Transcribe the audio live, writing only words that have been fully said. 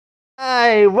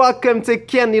Hi, welcome to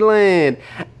Candyland.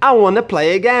 I want to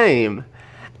play a game.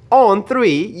 On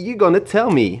three, you're gonna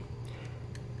tell me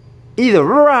either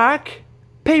rock,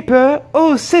 paper,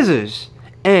 or scissors.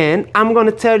 And I'm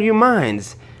gonna tell you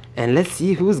mines. And let's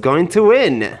see who's going to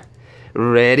win.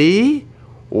 Ready?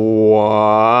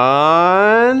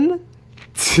 1,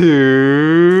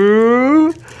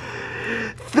 2,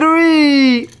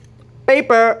 3.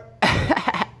 Paper.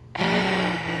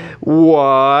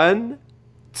 1,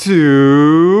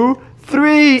 2,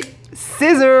 3.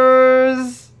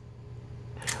 Scissors.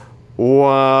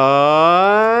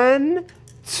 1,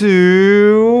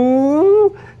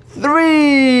 2,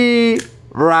 3.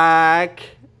 Rock.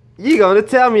 You're gonna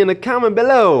tell me in the comment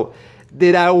below.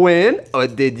 Did I win or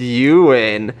did you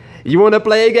win? You wanna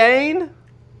play again?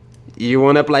 You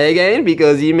wanna play again?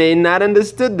 Because you may not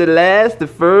understood the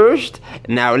first.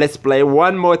 Now let's play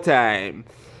one more time.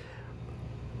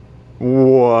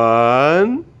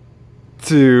 1,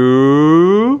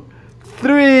 2,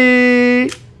 3.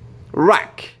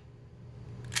 Rock.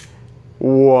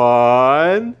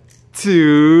 1,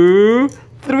 2,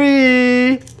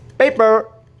 3. Paper.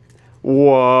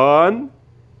 1,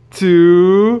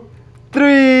 2,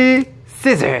 3.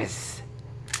 Scissors.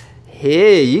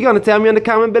 Hey, you gonna tell me in the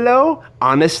comment below,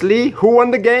 honestly, who won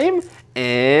the game?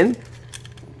 And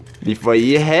before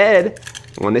you head,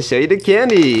 I wanna show you the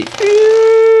candy.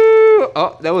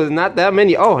 Oh, that was not that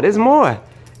many. Oh, there's more.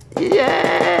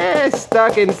 Yes,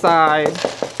 stuck inside.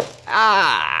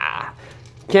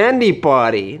 Candy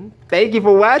party. Thank you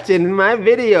for watching my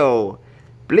video.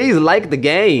 Please like the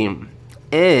game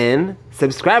and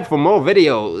subscribe for more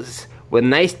videos with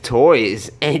nice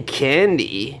toys and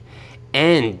candy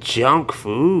and junk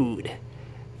food.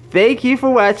 Thank you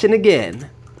for watching again.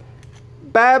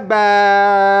 Bye-bye.